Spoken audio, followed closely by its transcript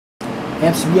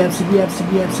MCB.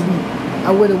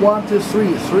 I with a 1, 2,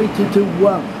 3, 3, 2, 2,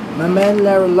 1. My man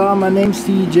Larry Law, my name's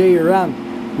DJ around.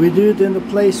 We do it in the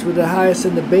place with the highest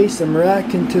and the bass. I'm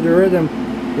rocking to the rhythm.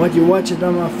 What you watch it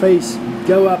on my face.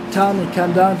 Go uptown and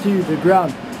come down to the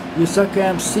ground. You sucker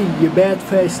MC, you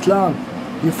bad-faced clown.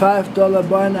 You $5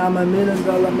 boy and I'm $1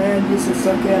 million man. You a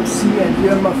sucker MC and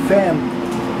you're my fam.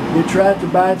 You try to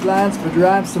bite lines but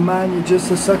rhymes to mine. You're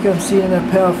just a sucker MC and a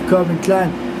pair of Calvin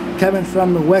Klein. Coming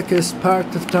from the wackest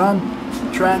part of town.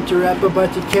 Trying to rap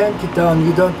but you can't get down.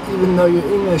 You don't even know your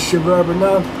English, your verb or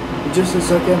noun. You're just a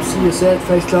sucker MC, a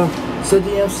sad-faced clown. Said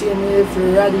the MC and if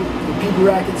you're ready, the people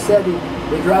rock it steady.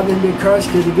 They drive in their cars,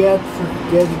 get the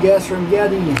gas from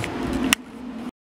Getty.